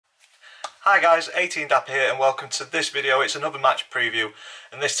Hi guys, 18 Dapper here and welcome to this video. It's another match preview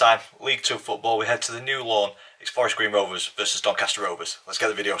and this time League 2 football. We head to the new lawn. It's Forest Green Rovers versus Doncaster Rovers. Let's get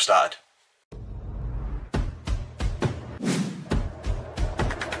the video started.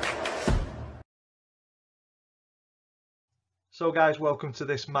 So guys, welcome to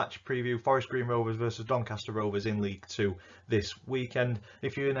this match preview, Forest Green Rovers versus Doncaster Rovers in League 2 this weekend.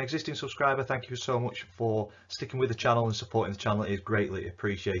 If you're an existing subscriber, thank you so much for sticking with the channel and supporting the channel. It is greatly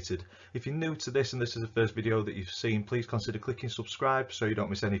appreciated. If you're new to this and this is the first video that you've seen, please consider clicking subscribe so you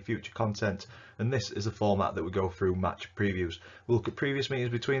don't miss any future content. And this is the format that we go through match previews. We'll look at previous meetings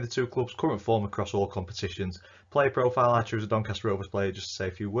between the two clubs, current form across all competitions, player profile I choose a Doncaster Rovers player just to say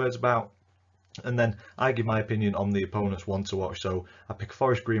a few words about. And then I give my opinion on the opponent's one to watch. So I pick a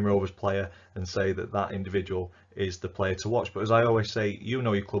Forest Green Rovers player and say that that individual is the player to watch. But as I always say, you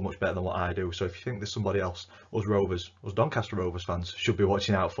know your club much better than what I do. So if you think there's somebody else us Doncaster Rovers fans should be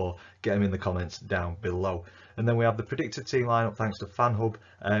watching out for, get them in the comments down below. And then we have the predicted team lineup thanks to FanHub,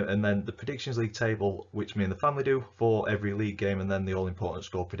 and then the predictions league table, which me and the family do for every league game, and then the all important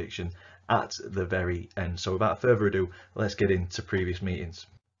score prediction at the very end. So without further ado, let's get into previous meetings.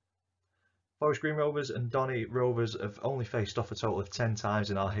 Forest Green Rovers and Donny Rovers have only faced off a total of 10 times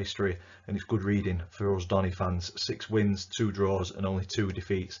in our history, and it's good reading for us Donny fans. 6 wins, 2 draws and only 2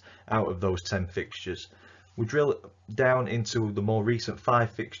 defeats out of those 10 fixtures. We drill down into the more recent 5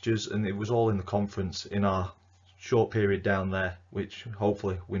 fixtures and it was all in the conference in our short period down there, which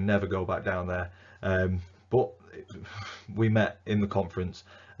hopefully we never go back down there. But we met in the conference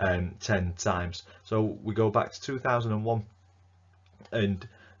 10 times. So we go back to 2001 and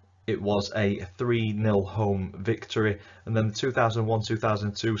it was a 3-0 home victory, and then the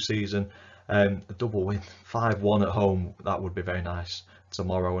 2001-2002 season, a double win, 5-1 at home. That would be very nice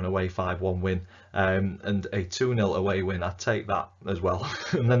tomorrow, an away 5-1 win, and a 2-0 away win. I'd take that as well.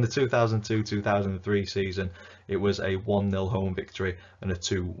 And then the 2002-2003 season, it was a 1-0 home victory and a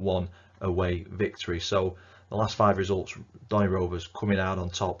 2-1 away victory. So the last 5 results, Donny Rovers coming out on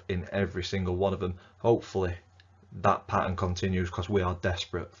top in every single one of them. Hopefully that pattern continues because we are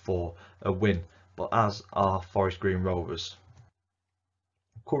desperate for a win, but as are Forest Green Rovers.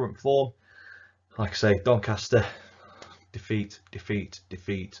 Current form, like I say, Doncaster, defeat, defeat,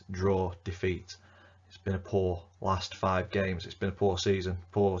 defeat, draw, defeat. It's been a poor last 5 games. It's been a poor season,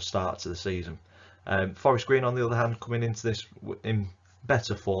 poor start to the season. Forest Green, on the other hand, coming into this in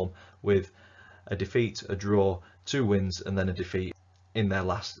better form with a defeat, a draw, 2 wins and then a defeat in their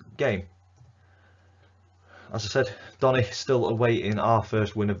last game. As I said, Donny still awaiting our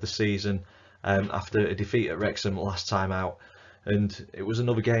first win of the season after a defeat at Wrexham last time out, and it was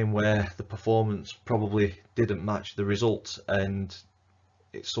another game where the performance probably didn't match the result, and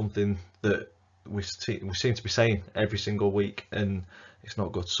it's something that we seem to be saying every single week, and it's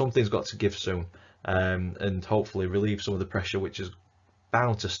not good. Something's got to give soon, and hopefully relieve some of the pressure which is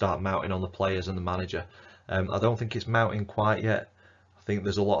bound to start mounting on the players and the manager. I don't think it's mounting quite yet. I think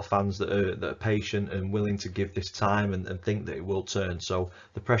there's a lot of fans that are patient and willing to give this time and think that it will turn. So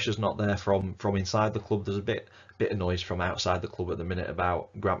the pressure's not there from inside the club. There's a bit of noise from outside the club at the minute about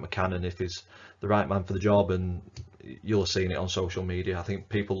Grant McCann, if he's the right man for the job, and you'll have seen it on social media. I think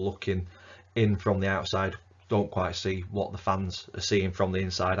people looking in from the outside don't quite see what the fans are seeing from the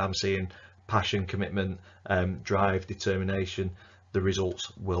inside. I'm seeing passion, commitment, drive, determination. The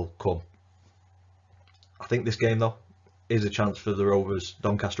results will come. I think this game though is a chance for the Rovers,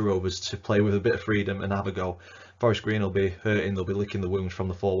 Doncaster Rovers, to play with a bit of freedom and have a go. Forest Green will be hurting, they'll be licking the wounds from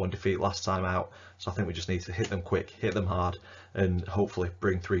the 4-1 defeat last time out, so I think we just need to hit them quick, hit them hard, and hopefully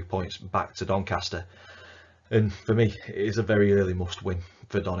bring 3 points back to Doncaster. And for me, it is a very early must win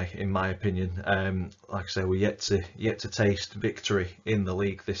for Donny, in my opinion. Like I say, we're yet to taste victory in the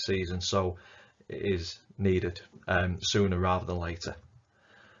league this season, so it is needed sooner rather than later.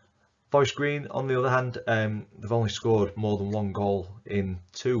 Forest Green, on the other hand, they've only scored more than 1 goal in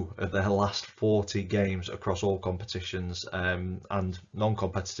 2 of their last 40 games across all competitions, and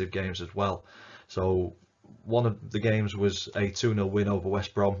non-competitive games as well. So one of the games was a 2-0 win over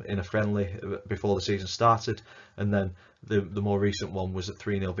West Brom in a friendly before the season started, and then the more recent one was a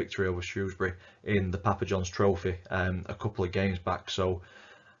 3-0 victory over Shrewsbury in the Papa John's Trophy a couple of games back. So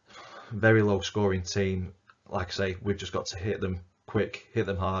very low scoring team. Like I say, we've just got to hit them quick, hit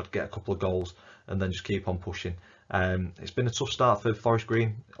them hard, get a couple of goals and then just keep on pushing. It's been a tough start for Forest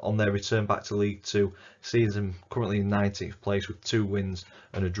Green on their return back to League 2. Sees them currently in 19th place with 2 wins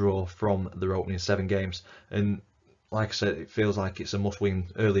and a draw from their opening 7 games. And like I said, it feels like it's a must-win,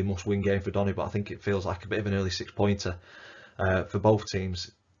 early must-win game for Donny, but I think it feels like a bit of an early 6-pointer for both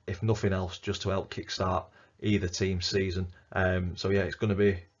teams, if nothing else, just to help kickstart either team's season. So yeah, it's going to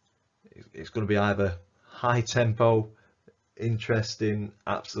be It's going to be either high tempo, interesting,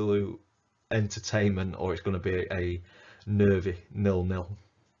 absolute entertainment, or it's going to be a nervy 0-0.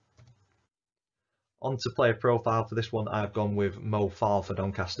 On to player profile for this one, I've gone with Mo Fall for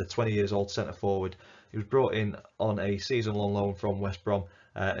Doncaster, 20 years old centre forward. He was brought in on a season-long loan from West Brom,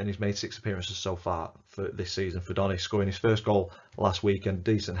 and he's made 6 appearances so far for this season for Donny, scoring his first goal last week and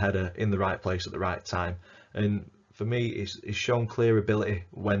decent header in the right place at the right time. And for me, he's shown clear ability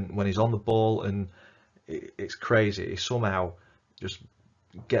when he's on the ball, and it's crazy. He somehow just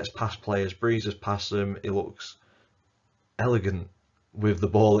gets past players, breezes past them. He looks elegant with the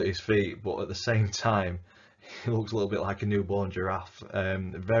ball at his feet, but at the same time, he looks a little bit like a newborn giraffe.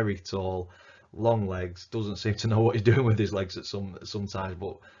 Very tall, long legs, doesn't seem to know what he's doing with his legs at sometimes,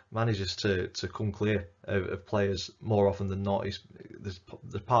 but manages to come clear of players more often than not. There's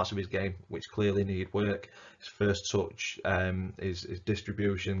parts of his game which clearly need work. His first touch, his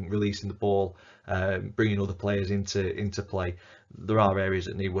distribution, releasing the ball, bringing other players into play. There are areas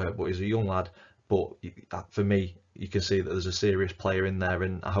that need work, but he's a young lad. But for me, you can see that there's a serious player in there,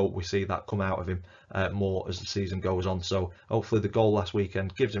 and I hope we see that come out of him more as the season goes on. So hopefully the goal last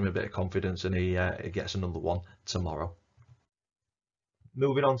weekend gives him a bit of confidence, and he gets another one tomorrow.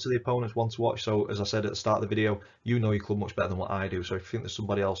 Moving on to the opponent's one to watch. So as I said at the start of the video, you know your club much better than what I do. So if you think there's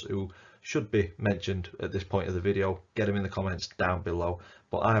somebody else who should be mentioned at this point of the video, get them in the comments down below.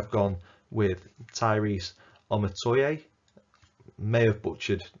 But I have gone with Tyrese Omatoye. May have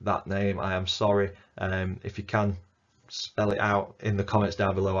butchered that name, I am sorry. If you can spell it out in the comments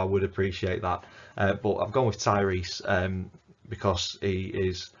down below, I would appreciate that. But I've gone with Tyrese because he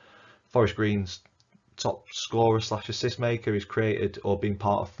is Forest Green's top scorer / assist maker. He's created or been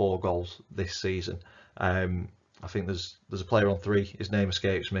part of 4 goals this season. I think there's a player on 3, his name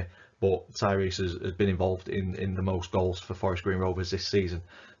escapes me, but Tyrese has been involved in the most goals for Forest Green Rovers this season.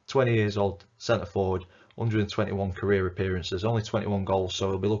 20 years old, centre forward, 121 career appearances, only 21 goals, so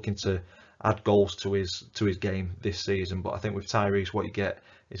he'll be looking to add goals to his game this season. But I think with Tyrese, what you get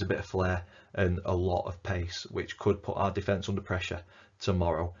is a bit of flair and a lot of pace, which could put our defence under pressure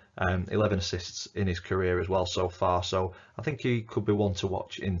tomorrow. 11 assists in his career as well so far, so I think he could be one to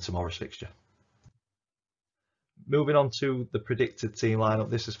watch in tomorrow's fixture. Moving on to the predicted team lineup.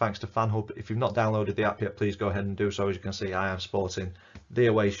 This is thanks to FanHub. If you've not downloaded the app yet, please go ahead and do so. As you can see, I am sporting the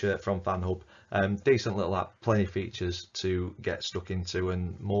away shirt from FanHub. Decent little app, plenty of features to get stuck into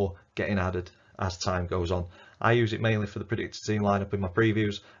and more getting added as time goes on. I use it mainly for the predicted team lineup in my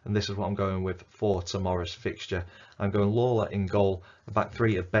previews, and this is what I'm going with for tomorrow's fixture. I'm going Lawler in goal, a back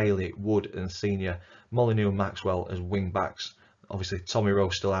 3 of Bailey, Wood and Senior, Molyneux and Maxwell as wing backs. Obviously Tommy Rowe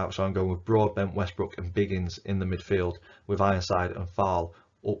still out, so I'm going with Broadbent, Westbrook and Biggins in the midfield, with Ironside and Farl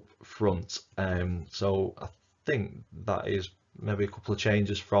up front. So I think that is maybe a couple of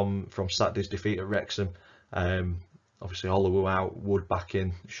changes from Saturday's defeat at Wrexham. Obviously Holloway out, Wood back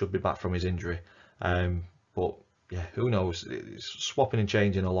in, should be back from his injury. But yeah, who knows? It's swapping and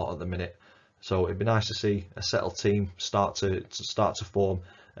changing a lot at the minute. So it'd be nice to see a settled team start to form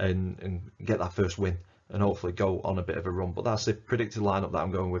and get that first win, and hopefully go on a bit of a run. But that's the predicted lineup that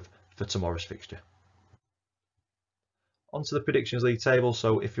I'm going with for tomorrow's fixture. On to the predictions league table.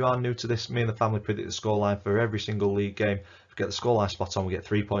 So if you are new to this, me and the family predict the scoreline for every single league game. If we get the scoreline spot on, we get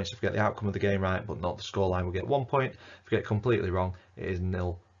 3 points. If we get the outcome of the game right but not the scoreline, we get 1 point. If we get it completely wrong, it is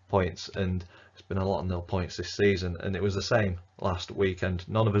 0 points. And it's been a lot of 0 points this season, and it was the same last weekend.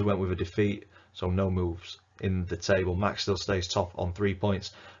 None of us went with a defeat, so no moves in the table. Max still stays top on 3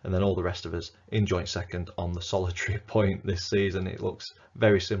 points, and then all the rest of us in joint second on the solitary point this season. It looks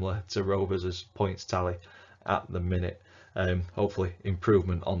very similar to Rovers' points tally at the minute. Hopefully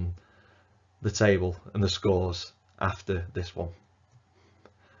improvement on the table and the scores after this one.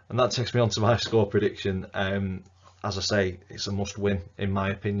 And that takes me on to my score prediction. As I say, it's a must win in my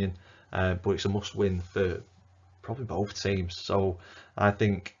opinion, but it's a must win for probably both teams. So I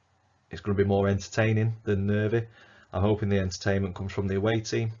think it's going to be more entertaining than nervy. I'm hoping the entertainment comes from the away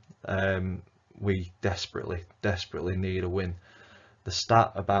team. We desperately need a win. The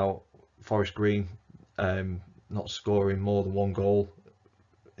stat about Forest Green not scoring more than 1 goal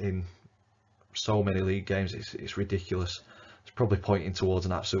in so many league games, it's ridiculous. It's probably pointing towards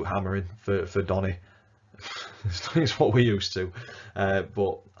an absolute hammering for Donny. It's what we're used to,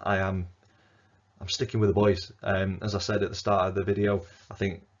 but I'm sticking with the boys. As I said at the start of the video, I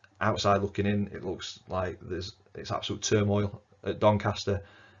think outside looking in, it looks like it's absolute turmoil at Doncaster.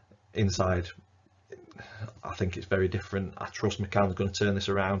 Inside, I think it's very different. I trust McCann's going to turn this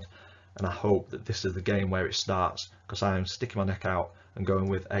around, and I hope that this is the game where it starts, because I am sticking my neck out and going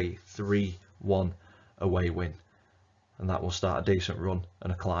with a 3-1 away win. and that will start a decent run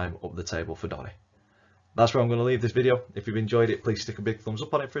and a climb up the table for Donny. That's where I'm going to leave this video. If you've enjoyed it, please stick a big thumbs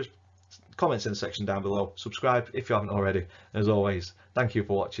up on it for us. Comments in the section down below. Subscribe if you haven't already. As always, thank you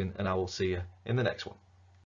for watching, and I will see you in the next one.